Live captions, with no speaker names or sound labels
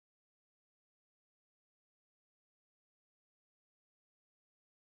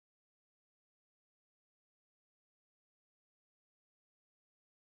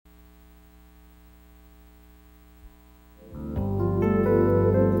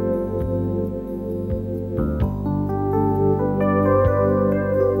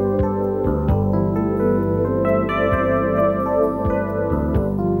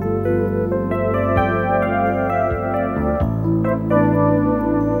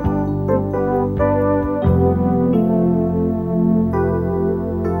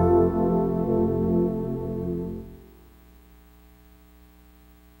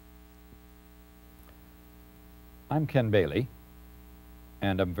Ken Bailey,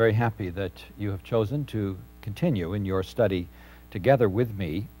 and I'm very happy that you have chosen to continue in your study together with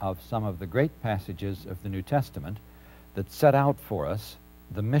me of some of the great passages of the New Testament that set out for us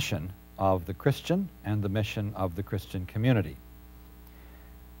the mission of the Christian and the mission of the Christian community.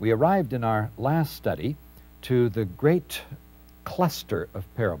 We arrived in our last study to the great cluster of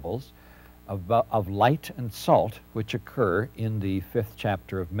parables of light and salt which occur in the 5th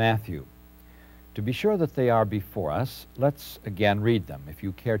chapter of Matthew. To be sure that they are before us, let's again read them. If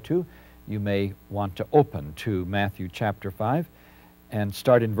you care to, you may want to open to Matthew chapter 5 and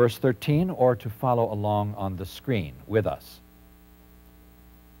start in verse 13, or to follow along on the screen with us.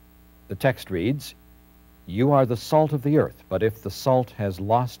 The text reads, "You are the salt of the earth, but if the salt has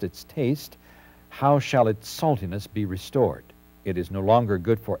lost its taste, how shall its saltiness be restored? It is no longer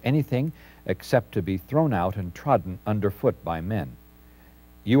good for anything except to be thrown out and trodden underfoot by men.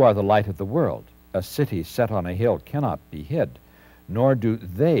 You are the light of the world. A city set on a hill cannot be hid, nor do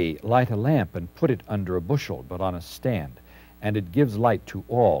they light a lamp and put it under a bushel, but on a stand, and it gives light to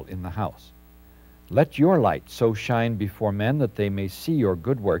all in the house. Let your light so shine before men that they may see your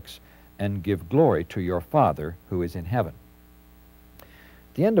good works and give glory to your Father who is in heaven."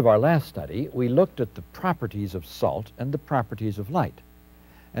 At the end of our last study, we looked at the properties of salt and the properties of light.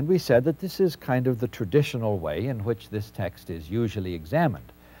 And we said that this is kind of the traditional way in which this text is usually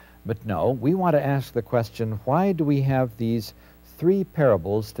examined. But no, we want to ask the question, why do we have these three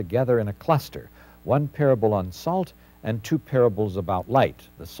parables together in a cluster? One parable on salt and two parables about light.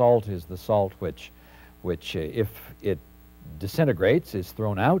 The salt is the salt which if it disintegrates, is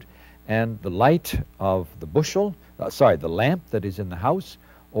thrown out, and the light of the the lamp that is in the house,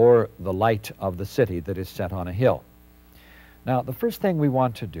 or the light of the city that is set on a hill. Now, the first thing we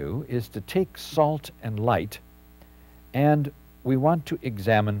want to do is to take salt and light, and we want to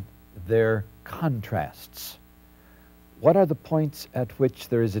examine their contrasts. What are the points at which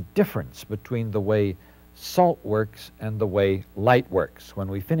there is a difference between the way salt works and the way light works? When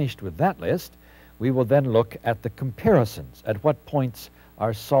we finished with that list, we will then look at the comparisons. At what points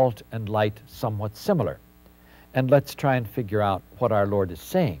are salt and light somewhat similar? And let's try and figure out what our Lord is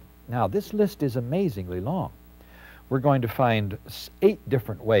saying. Now, this list is amazingly long. We're going to find 8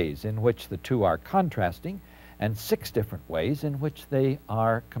 different ways in which the two are contrasting, and 6 different ways in which they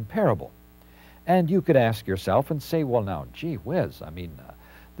are comparable. And you could ask yourself and say, well, now, gee whiz, I mean,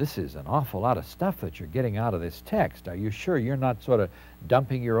 this is an awful lot of stuff that you're getting out of this text. Are you sure you're not sort of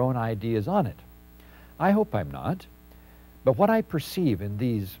dumping your own ideas on it? I hope I'm not. But what I perceive in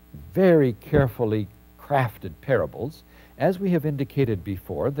these very carefully crafted parables, as we have indicated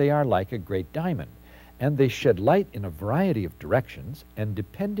before, they are like a great diamond, and they shed light in a variety of directions, and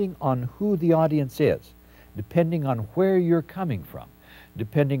depending on who the audience is, depending on where you're coming from,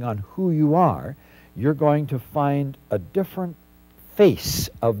 depending on who you are, you're going to find a different face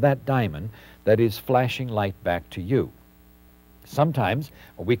of that diamond that is flashing light back to you. Sometimes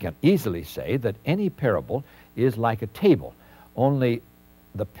we can easily say that any parable is like a table, only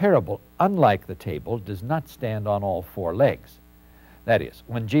the parable, unlike the table, does not stand on all 4 legs. That is,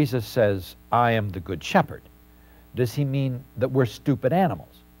 when Jesus says, "I am the good shepherd," does he mean that we're stupid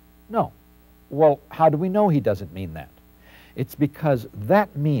animals? No. Well, how do we know he doesn't mean that? It's because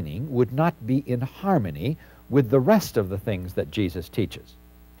that meaning would not be in harmony with the rest of the things that Jesus teaches.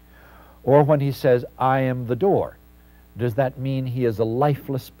 Or when he says, "I am the door," does that mean he is a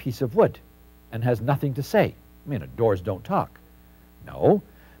lifeless piece of wood and has nothing to say? I mean, doors don't talk. No,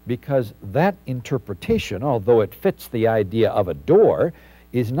 because that interpretation, although it fits the idea of a door,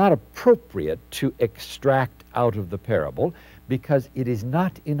 is not appropriate to extract out of the parable, because it is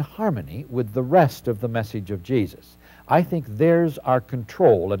not in harmony with the rest of the message of Jesus. I think there's our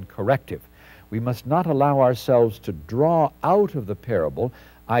control and corrective. We must not allow ourselves to draw out of the parable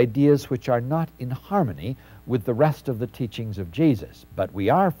ideas which are not in harmony with the rest of the teachings of Jesus. But we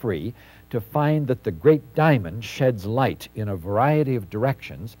are free to find that the great diamond sheds light in a variety of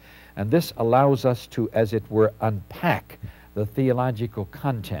directions, and this allows us to, as it were, unpack the theological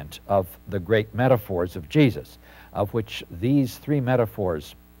content of the great metaphors of Jesus, of which these 3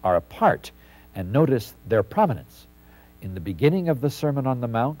 metaphors are a part. And notice their prominence. In the beginning of the Sermon on the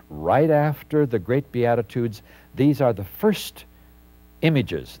Mount, right after the great Beatitudes, these are the first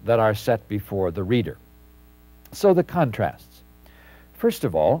images that are set before the reader. So the contrasts. First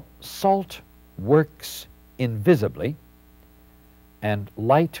of all, salt works invisibly, and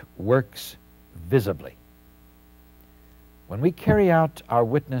light works visibly. When we carry out our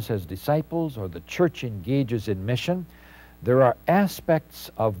witness as disciples, or the church engages in mission, there are aspects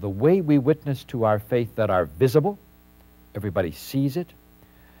of the way we witness to our faith that are visible. Everybody sees it.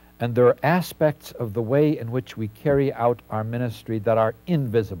 And there are aspects of the way in which we carry out our ministry that are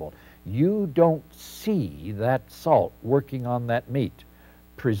invisible. You don't see that salt working on that meat,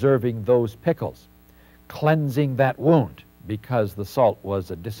 preserving those pickles, cleansing that wound, because the salt was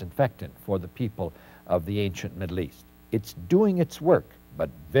a disinfectant for the people of the ancient Middle East. It's doing its work,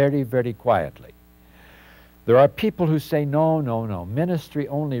 but very, very quietly. There are people who say, no, no, no, ministry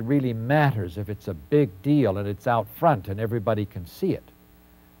only really matters if it's a big deal and it's out front and everybody can see it.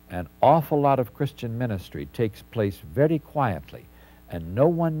 An awful lot of Christian ministry takes place very quietly, and no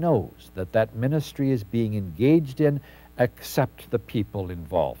one knows that that ministry is being engaged in except the people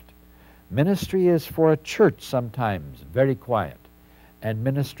involved. Ministry is for a church sometimes very quiet, and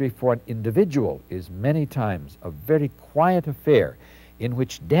ministry for an individual is many times a very quiet affair in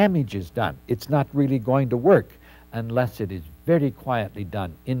which damage is done. It's not really going to work unless it is very quietly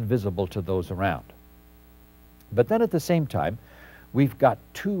done, invisible to those around. But then at the same time, we've got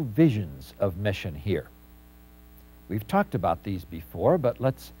two visions of mission here. We've talked about these before, but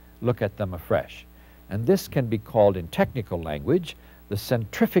let's look at them afresh. And this can be called, in technical language, the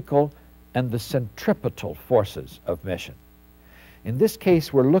centrifugal and the centripetal forces of mission. In this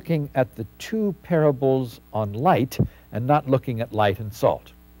case, we're looking at the two parables on light and not looking at light and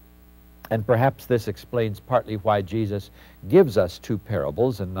salt. And perhaps this explains partly why Jesus gives us two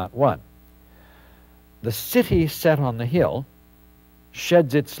parables and not one. The city set on the hill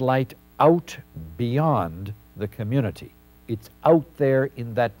sheds its light out beyond the community. It's out there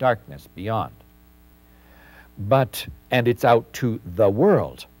in that darkness beyond. And it's out to the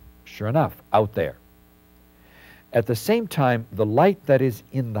world, sure enough, out there. At the same time, the light that is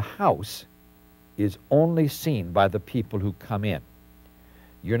in the house is only seen by the people who come in.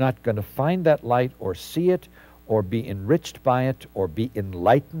 You're not going to find that light or see it or be enriched by it or be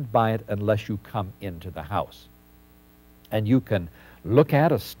enlightened by it unless you come into the house. And you can look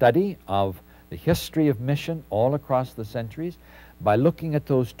at a study of the history of mission all across the centuries by looking at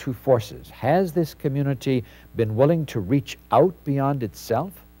those two forces. Has this community been willing to reach out beyond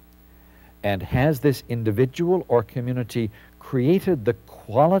itself? And has this individual or community created the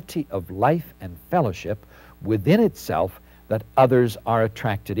quality of life and fellowship within itself that others are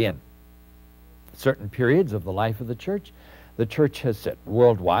attracted in? Certain periods of the life of the church has said,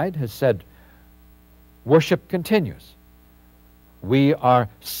 worldwide, has said, worship continues. We are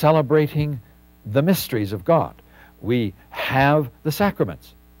celebrating the mysteries of God. We have the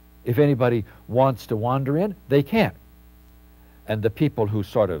sacraments. If anybody wants to wander in, they can. And the people who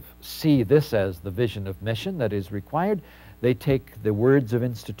sort of see this as the vision of mission that is required, they take the words of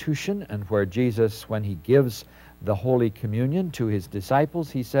institution, and where Jesus, when he gives the Holy Communion to his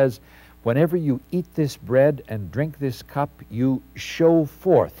disciples, he says, whenever you eat this bread and drink this cup, you show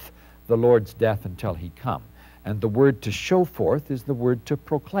forth the Lord's death until he come. And the word to show forth is the word to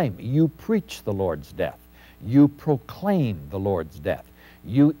proclaim. You preach the Lord's death. You proclaim the Lord's death.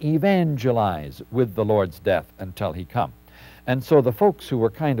 You evangelize with the Lord's death until he come. And so the folks who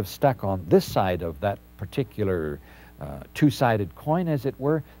were kind of stuck on this side of that particular two-sided coin, as it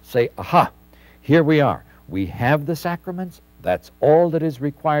were, say, aha, here we are. We have the sacraments. That's all that is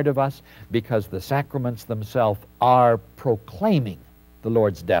required of us, because the sacraments themselves are proclaiming the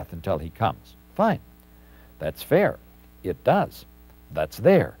Lord's death until he comes. Fine. That's fair. It does. That's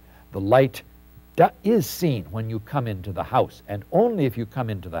there. The light is seen when you come into the house, and only if you come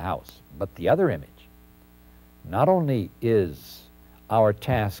into the house. But the other image, not only is our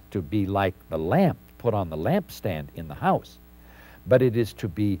task to be like the lamp put on the lampstand in the house, but it is to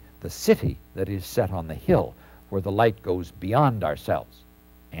be the city that is set on the hill where the light goes beyond ourselves.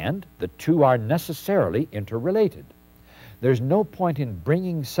 And the two are necessarily interrelated. There's no point in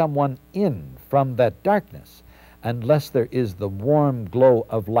bringing someone in from that darkness unless there is the warm glow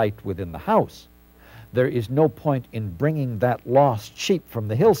of light within the house. There is no point in bringing that lost sheep from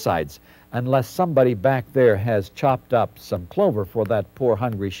the hillsides unless somebody back there has chopped up some clover for that poor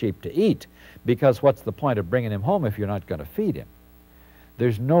hungry sheep to eat, because what's the point of bringing him home if you're not going to feed him?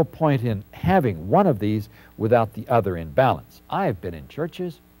 There's no point in having one of these without the other in balance. I've been in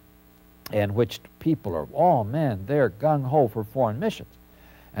churches in which people are, oh man, they're gung-ho for foreign missions,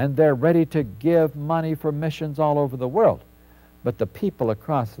 and they're ready to give money for missions all over the world. But the people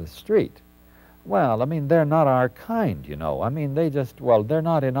across the street, well, I mean, they're not our kind, you know. I mean, they're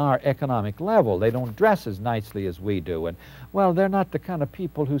not in our economic level. They don't dress as nicely as we do. And, well, they're not the kind of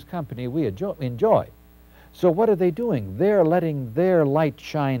people whose company we enjoy. So what are they doing? They're letting their light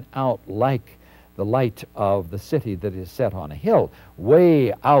shine out like the light of the city that is set on a hill,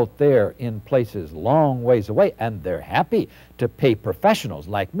 way out there in places long ways away, and they're happy to pay professionals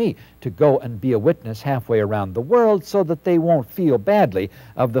like me to go and be a witness halfway around the world so that they won't feel badly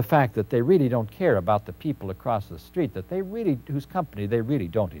of the fact that they really don't care about the people across the street whose company they really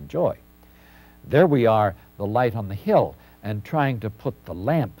don't enjoy. There we are, the light on the hill, and trying to put the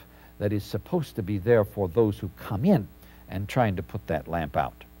lamp that is supposed to be there for those who come in, and trying to put that lamp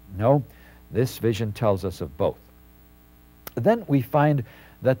out. No, this vision tells us of both. Then we find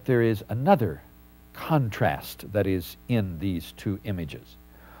that there is another contrast that is in these two images.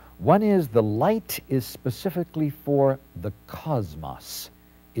 One is the light is specifically for the cosmos.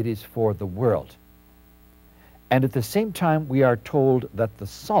 It is for the world. And at the same time, we are told that the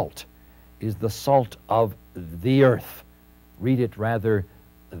salt is the salt of the earth. Read it rather,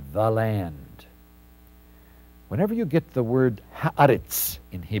 the land. Whenever you get the word haaretz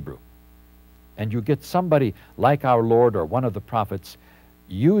in Hebrew, and you get somebody like our Lord or one of the prophets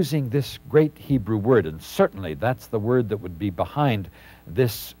using this great Hebrew word, and certainly that's the word that would be behind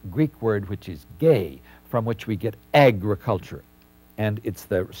this Greek word, which is gay, from which we get agriculture. And it's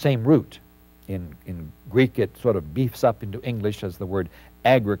the same root. In Greek, it sort of beefs up into English as the word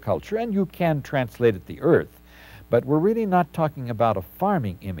agriculture, and you can translate it the earth. But we're really not talking about a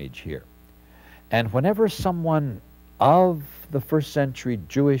farming image here. And whenever someone of the first century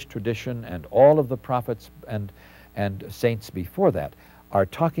Jewish tradition and all of the prophets and saints before that are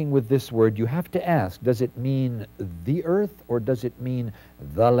talking with this word, you have to ask, does it mean the earth or does it mean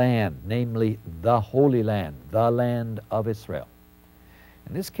the land, namely the Holy Land, the land of Israel?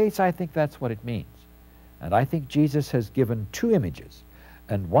 In this case, I think that's what it means. And I think Jesus has given two images.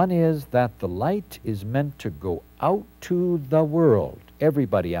 And one is that the light is meant to go out to the world,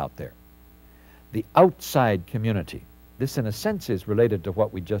 everybody out there, the outside community. This, in a sense, is related to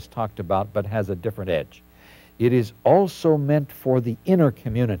what we just talked about, but has a different edge. It is also meant for the inner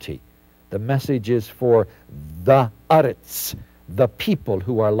community. The message is for the aretz, the people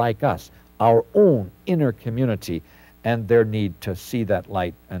who are like us, our own inner community, and their need to see that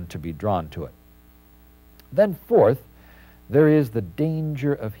light and to be drawn to it. Then fourth, there is the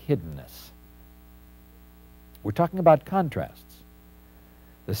danger of hiddenness. We're talking about contrasts.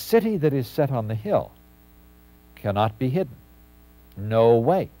 The city that is set on the hill cannot be hidden. No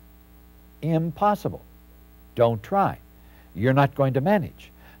way. Impossible. Don't try. You're not going to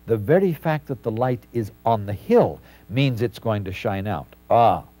manage. The very fact that the light is on the hill means it's going to shine out.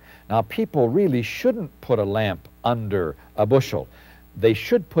 Now people really shouldn't put a lamp under a bushel. They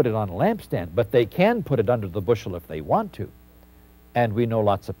should put it on a lampstand, but they can put it under the bushel if they want to. And we know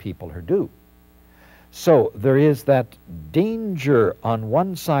lots of people who do. So there is that danger on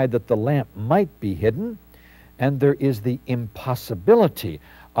one side that the lamp might be hidden, and there is the impossibility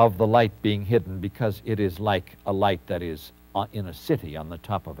of the light being hidden because it is like a light that is in a city on the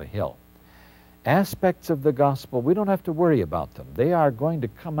top of a hill. Aspects of the gospel, we don't have to worry about them. They are going to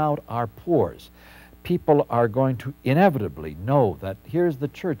come out our pores. People are going to inevitably know that here's the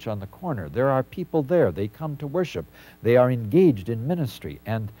church on the corner. There are people there. They come to worship. They are engaged in ministry,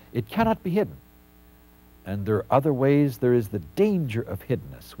 and it cannot be hidden. And there are other ways. There is the danger of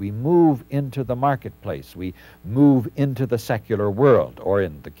hiddenness. We move into the marketplace. We move into the secular world, or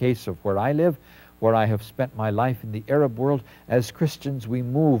in the case of where I live, where I have spent my life in the Arab world, as Christians we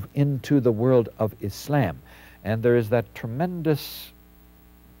move into the world of Islam. And there is that tremendous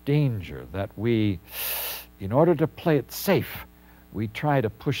danger that we, in order to play it safe, we try to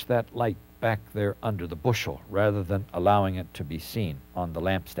push that light back there under the bushel rather than allowing it to be seen on the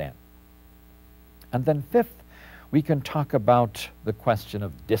lampstand. And then fifth, we can talk about the question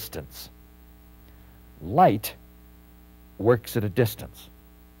of distance. Light works at a distance.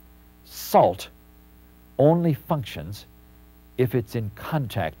 Salt only functions if it's in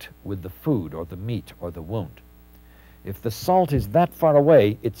contact with the food or the meat or the wound. If the salt is that far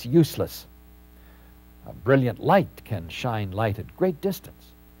away, it's useless. A brilliant light can shine light at great distance.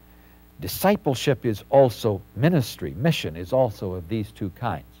 Discipleship is also ministry. Mission is also of these two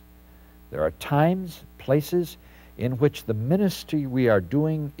kinds. There are times, places in which the ministry we are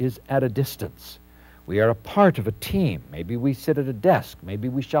doing is at a distance. We are a part of a team. Maybe we sit at a desk. Maybe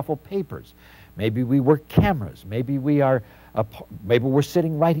we shuffle papers. Maybe we work cameras. Maybe we're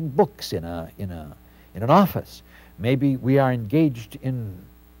sitting writing books in an office. Maybe we are engaged in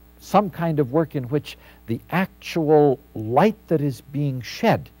some kind of work in which the actual light that is being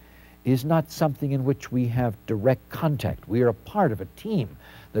shed is not something in which we have direct contact. We are a part of a team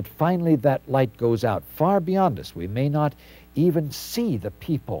that finally that light goes out far beyond us. We may not even see the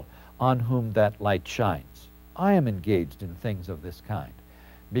people on whom that light shines. I am engaged in things of this kind.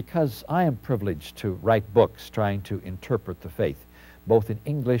 because I am privileged to write books trying to interpret the faith, both in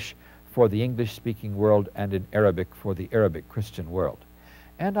English for the English-speaking world and in Arabic for the Arabic Christian world.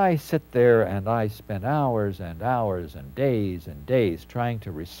 And I sit there and I spend hours and hours and days trying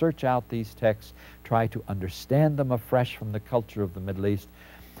to research out these texts, try to understand them afresh from the culture of the Middle East.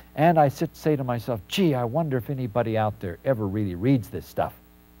 And I say to myself, gee, I wonder if anybody out there ever really reads this stuff.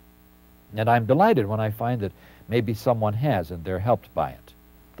 And I'm delighted when I find that maybe someone has and they're helped by it.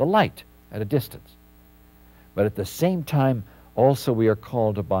 The light at a distance. But at the same time, also we are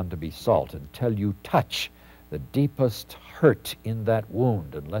called upon to be salt until you touch the deepest hurt in that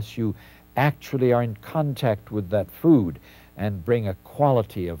wound, unless you actually are in contact with that food and bring a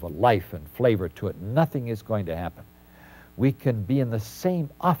quality of a life and flavor to it. Nothing is going to happen. We can be in the same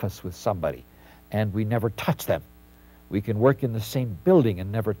office with somebody and we never touch them. We can work in the same building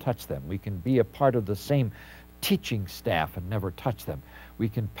and never touch them. We can be a part of the same teaching staff and never touch them. We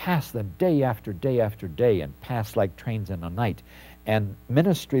can pass them day after day after day and pass like trains in a night. And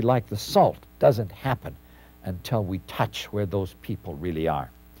ministry like the salt doesn't happen until we touch where those people really are.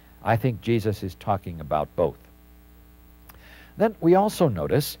 I think Jesus is talking about both. Then we also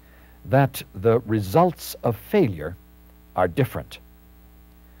notice that the results of failure are different.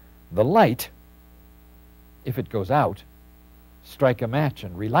 The light, if it goes out, strike a match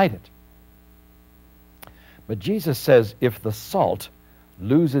and relight it. But Jesus says if the salt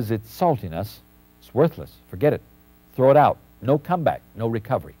loses its saltiness, it's worthless. Forget it. Throw it out. No comeback, no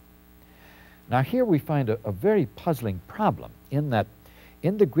recovery. Now here we find a very puzzling problem in that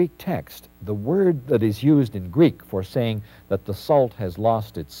in the Greek text, the word that is used in Greek for saying that the salt has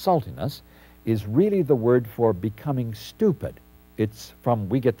lost its saltiness is really the word for becoming stupid. It's from,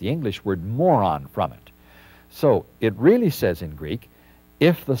 we get the English word moron from it. So it really says in Greek,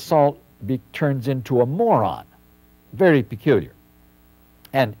 if the salt turns into a moron. Very peculiar.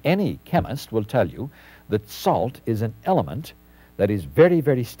 And any chemist will tell you that salt is an element that is very,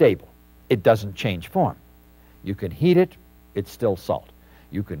 very stable. It doesn't change form. You can heat it, it's still salt.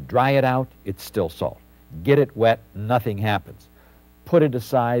 You can dry it out, it's still salt. Get it wet, nothing happens. Put it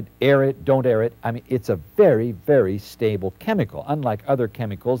aside, air it, don't air it. I mean, it's a very, very stable chemical, unlike other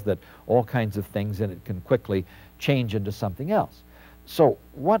chemicals that all kinds of things in it can quickly change into something else. So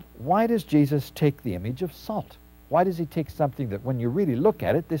why does Jesus take the image of salt? Why does he take something that when you really look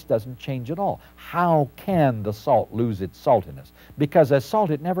at it, this doesn't change at all? How can the salt lose its saltiness? Because as salt,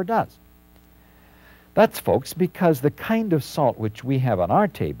 it never does. That's, folks, because the kind of salt which we have on our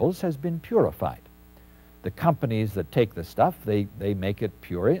tables has been purified. The companies that take the stuff, they make it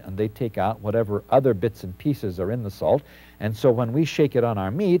pure and they take out whatever other bits and pieces are in the salt. And so when we shake it on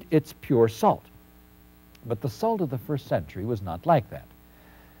our meat, it's pure salt. But the salt of the first century was not like that.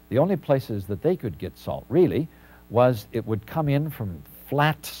 The only places that they could get salt, really, was it would come in from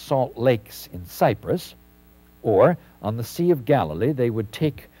flat salt lakes in Cyprus, or on the Sea of Galilee, they would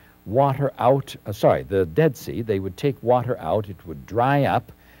take water out, the Dead Sea, they would take water out, it would dry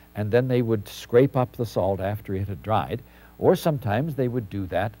up, and then they would scrape up the salt after it had dried, or sometimes they would do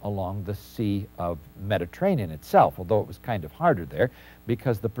that along the Sea of Mediterranean itself, although it was kind of harder there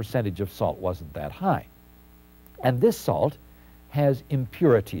because the percentage of salt wasn't that high. And this salt has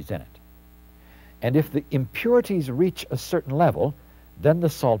impurities in it. And if the impurities reach a certain level, then the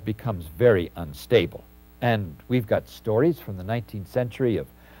salt becomes very unstable. And we've got stories from the 19th century of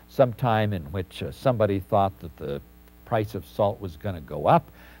some time in which somebody thought that the price of salt was going to go up,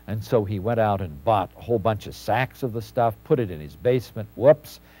 and so he went out and bought a whole bunch of sacks of the stuff, put it in his basement.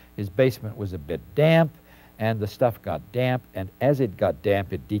 Whoops, his basement was a bit damp, and the stuff got damp, and as it got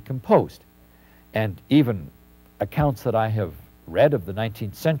damp, it decomposed. And even accounts that I have read of the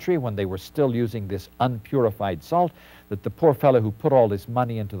 19th century, when they were still using this unpurified salt, that the poor fellow who put all this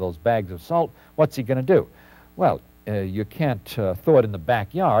money into those bags of salt, what's he going to do? Well, you can't throw it in the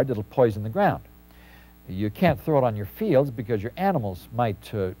backyard, it'll poison the ground. You can't throw it on your fields because your animals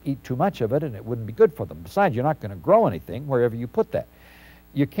might eat too much of it and it wouldn't be good for them. Besides, you're not going to grow anything wherever you put that.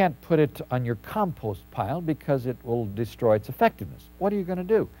 You can't put it on your compost pile because it will destroy its effectiveness. What are you going to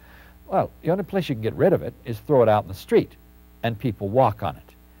do? Well, the only place you can get rid of it is throw it out in the street, and people walk on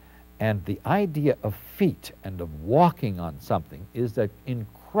it. And the idea of feet and of walking on something is an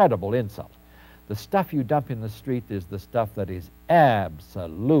incredible insult. The stuff you dump in the street is the stuff that is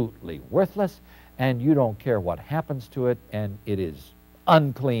absolutely worthless, and you don't care what happens to it, and it is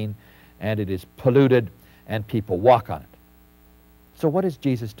unclean, and it is polluted, and people walk on it. So what is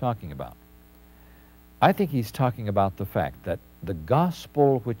Jesus talking about? I think he's talking about the fact that the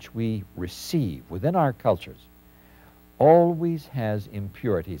gospel which we receive within our cultures always has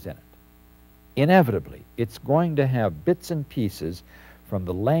impurities in it. Inevitably, it's going to have bits and pieces from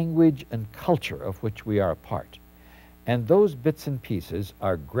the language and culture of which we are a part. And those bits and pieces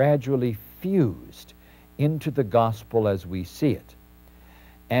are gradually fused into the gospel as we see it.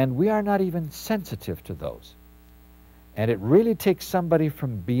 And we are not even sensitive to those. And it really takes somebody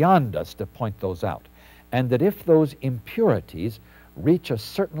from beyond us to point those out. And that if those impurities reach a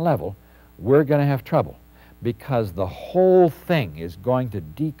certain level, we're going to have trouble, because the whole thing is going to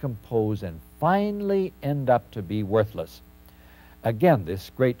decompose and finally end up to be worthless. Again,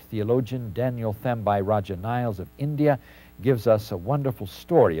 this great theologian, Daniel Thembai Raja Niles of India, gives us a wonderful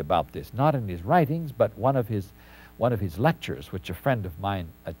story about this, not in his writings, but one of his lectures, which a friend of mine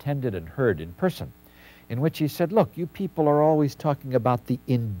attended and heard in person, in which he said, look, you people are always talking about the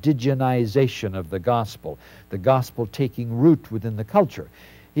indigenization of the gospel taking root within the culture.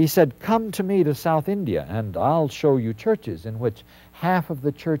 He said, come to me to South India, and I'll show you churches in which half of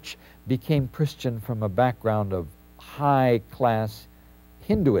the church became Christian from a background of high-class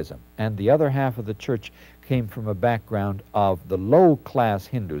Hinduism, and the other half of the church came from a background of the low-class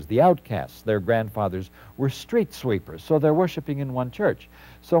Hindus, the outcasts. Their grandfathers were street sweepers, so they're worshiping in one church.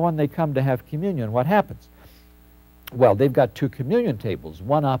 So when they come to have communion, what happens? Well, they've got two communion tables,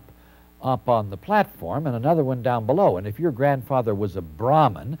 one up on the platform and another one down below. And if your grandfather was a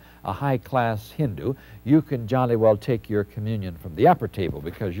Brahmin, a high-class Hindu, you can jolly well take your communion from the upper table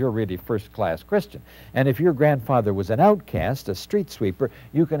because you're really first-class Christian. And if your grandfather was an outcast, a street sweeper,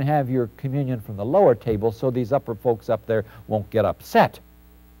 you can have your communion from the lower table so these upper folks up there won't get upset.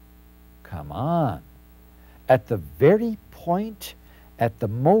 Come on. At the very point, at the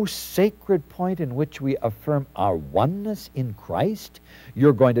most sacred point in which we affirm our oneness in Christ,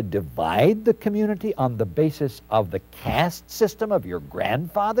 you're going to divide the community on the basis of the caste system of your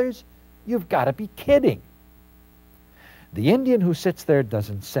grandfathers? You've got to be kidding. The Indian who sits there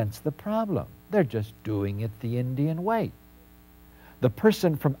doesn't sense the problem. They're just doing it the Indian way. The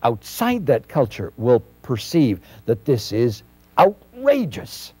person from outside that culture will perceive that this is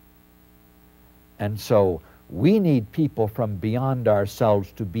outrageous. And so we need people from beyond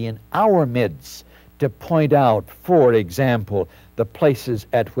ourselves to be in our midst to point out, for example, the places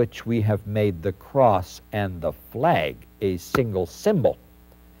at which we have made the cross and the flag a single symbol,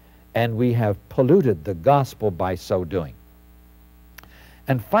 and we have polluted the gospel by so doing.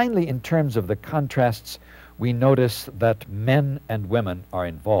 And finally, in terms of the contrasts, we notice that men and women are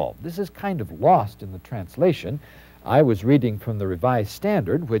involved. This is kind of lost in the translation. I was reading from the Revised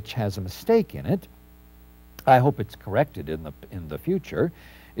Standard, which has a mistake in it. I hope it's corrected in the future.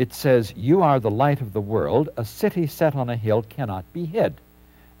 It says, you are the light of the world. A city set on a hill cannot be hid.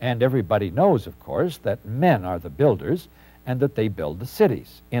 And everybody knows, of course, that men are the builders and that they build the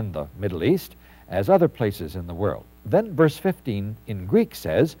cities in the Middle East as other places in the world. Then verse 15 in Greek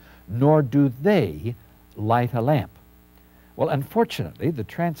says, nor do they light a lamp. Well, unfortunately, the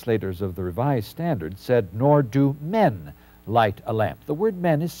translators of the Revised Standard said, nor do men light a lamp. The word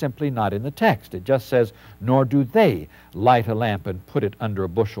men is simply not in the text. It just says, nor do they light a lamp and put it under a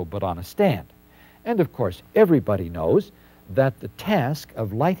bushel but on a stand. And of course, everybody knows that the task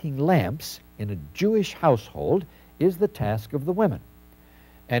of lighting lamps in a Jewish household is the task of the women.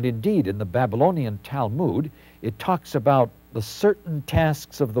 And indeed, in the Babylonian Talmud, it talks about the certain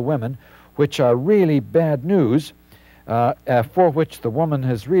tasks of the women which are really bad news, for which the woman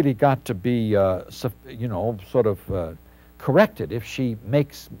has really got to be, corrected if she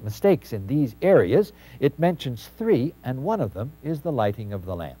makes mistakes in these areas. It mentions three, and one of them is the lighting of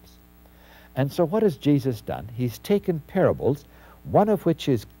the lamps. And so what has Jesus done? He's taken parables, one of which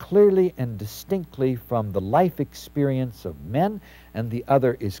is clearly and distinctly from the life experience of men, and the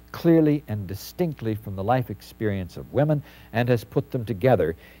other is clearly and distinctly from the life experience of women, and has put them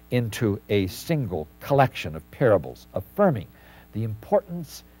together into a single collection of parables, affirming the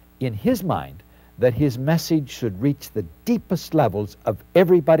importance in his mind that his message should reach the deepest levels of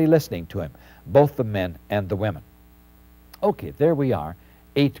everybody listening to him, both the men and the women. Okay, there we are,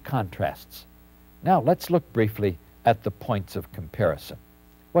 8 contrasts. Now let's look briefly at the points of comparison.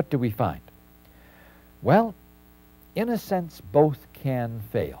 What do we find? Well, in a sense, both can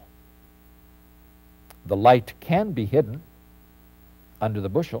fail. The light can be hidden under the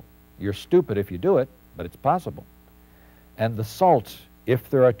bushel. You're stupid if you do it, but it's possible. And the salt,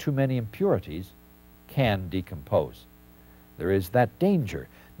 if there are too many impurities, can decompose. There is that danger.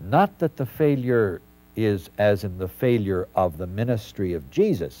 Not that the failure is as in the failure of the ministry of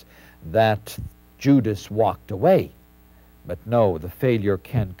Jesus, that Judas walked away. But no, the failure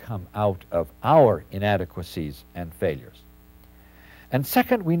can come out of our inadequacies and failures. And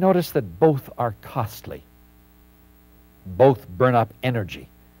second, we notice that both are costly. Both burn up energy.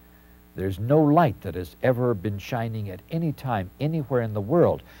 There's no light that has ever been shining at any time, anywhere in the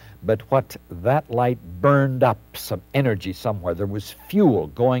world, but what that light burned up some energy somewhere. There was fuel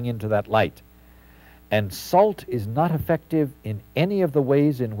going into that light. And salt is not effective in any of the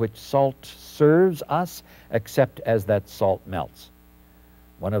ways in which salt serves us, except as that salt melts.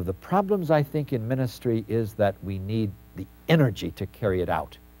 One of the problems, I think, in ministry is that we need the energy to carry it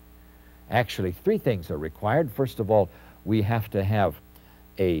out. Actually, three things are required. First of all, we have to have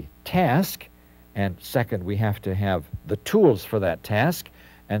a task, and second, we have to have the tools for that task,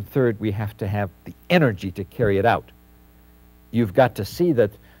 and third, we have to have the energy to carry it out. You've got to see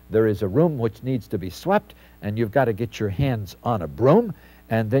that there is a room which needs to be swept, and you've got to get your hands on a broom,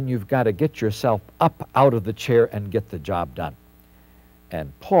 and then you've got to get yourself up out of the chair and get the job done.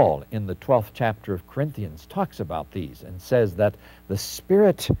 And Paul, in the 12th chapter of Corinthians, talks about these and says that the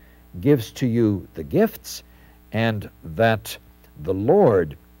Spirit gives to you the gifts, and that the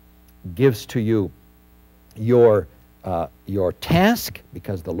Lord gives to you your task,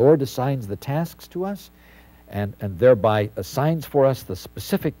 because the Lord assigns the tasks to us, and thereby assigns for us the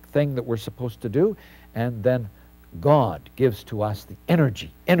specific thing that we're supposed to do, and then God gives to us the energy,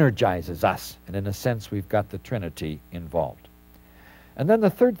 energizes us, and in a sense we've got the Trinity involved. And then the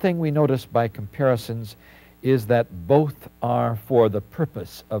third thing we notice by comparisons is that both are for the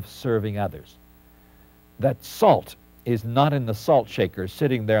purpose of serving others. That salt is not in the salt shaker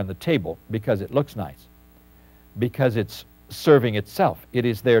sitting there on the table because it looks nice, because it's serving itself. It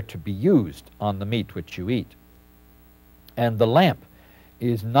is there to be used on the meat which you eat. And the lamp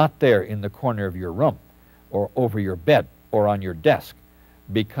is not there in the corner of your room or over your bed or on your desk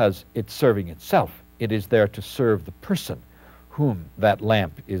because it's serving itself. It is there to serve the person whom that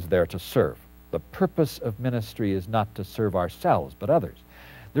lamp is there to serve. The purpose of ministry is not to serve ourselves, but others.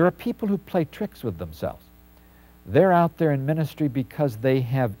 There are people who play tricks with themselves. They're out there in ministry because they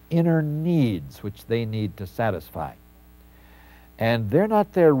have inner needs which they need to satisfy. And they're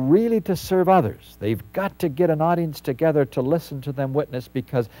not there really to serve others. They've got to get an audience together to listen to them witness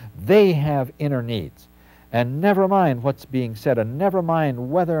because they have inner needs. And never mind what's being said, and never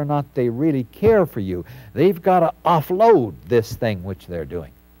mind whether or not they really care for you. They've got to offload this thing which they're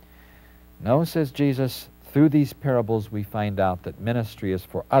doing. No, says Jesus, through these parables we find out that ministry is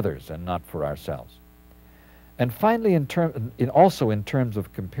for others and not for ourselves. And finally, also in terms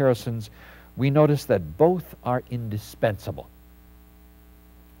of comparisons, we notice that both are indispensable.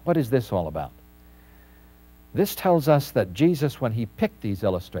 What is this all about? This tells us that Jesus, when he picked these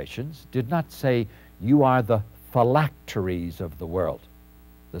illustrations, did not say, you are the phylacteries of the world,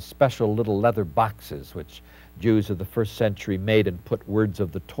 the special little leather boxes which Jews of the first century made and put words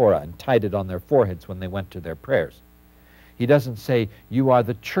of the Torah and tied it on their foreheads when they went to their prayers. He doesn't say, you are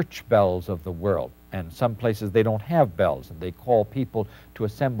the church bells of the world. And some places they don't have bells, and they call people to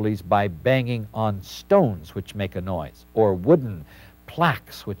assemblies by banging on stones which make a noise, or wooden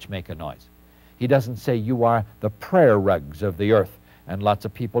plaques which make a noise. He doesn't say you are the prayer rugs of the earth, and lots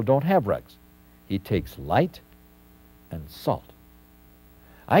of people don't have rugs. He takes light and salt.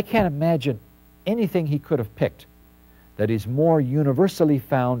 I can't imagine anything he could have picked that is more universally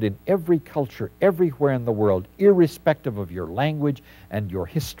found in every culture, everywhere in the world, irrespective of your language and your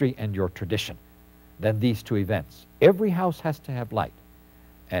history and your tradition, than these two events. Every house has to have light,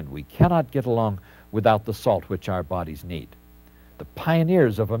 and we cannot get along without the salt which our bodies need. The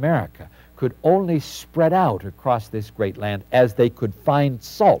pioneers of America could only spread out across this great land as they could find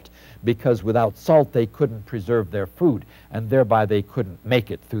salt, because without salt they couldn't preserve their food, and thereby they couldn't make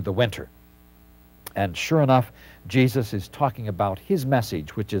it through the winter. And sure enough, Jesus is talking about his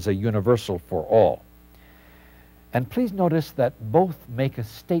message, which is a universal for all. And please notice that both make a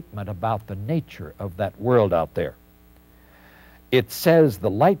statement about the nature of that world out there. It says, the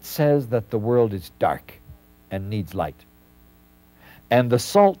light says that the world is dark and needs light. And the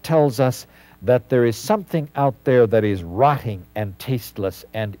salt tells us that there is something out there that is rotting and tasteless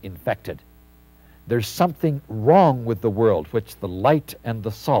and infected. There's something wrong with the world which the light and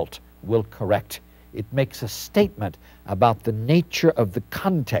the salt will correct. It makes a statement about the nature of the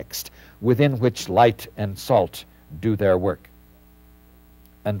context within which light and salt do their work.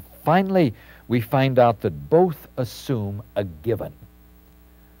 And finally, we find out that both assume a given.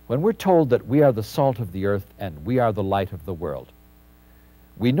 When we're told that we are the salt of the earth and we are the light of the world,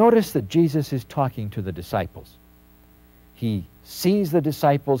 we notice that Jesus is talking to the disciples. He sees the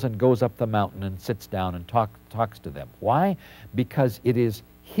disciples and goes up the mountain and sits down and talks to them. Why? Because it is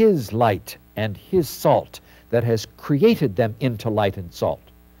his light and his salt that has created them into light and salt.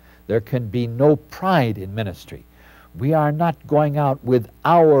 There can be no pride in ministry. We are not going out with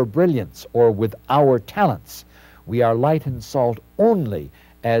our brilliance or with our talents. We are light and salt only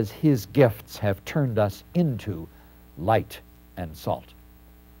as His gifts have turned us into light and salt.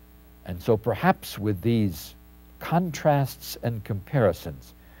 And so perhaps with these contrasts and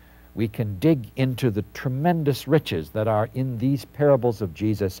comparisons, we can dig into the tremendous riches that are in these parables of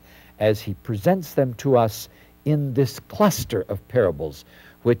Jesus as He presents them to us in this cluster of parables,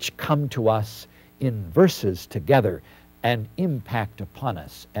 which come to us in verses together and impact upon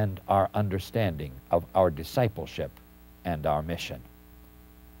us and our understanding of our discipleship and our mission.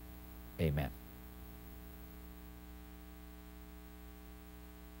 Amen.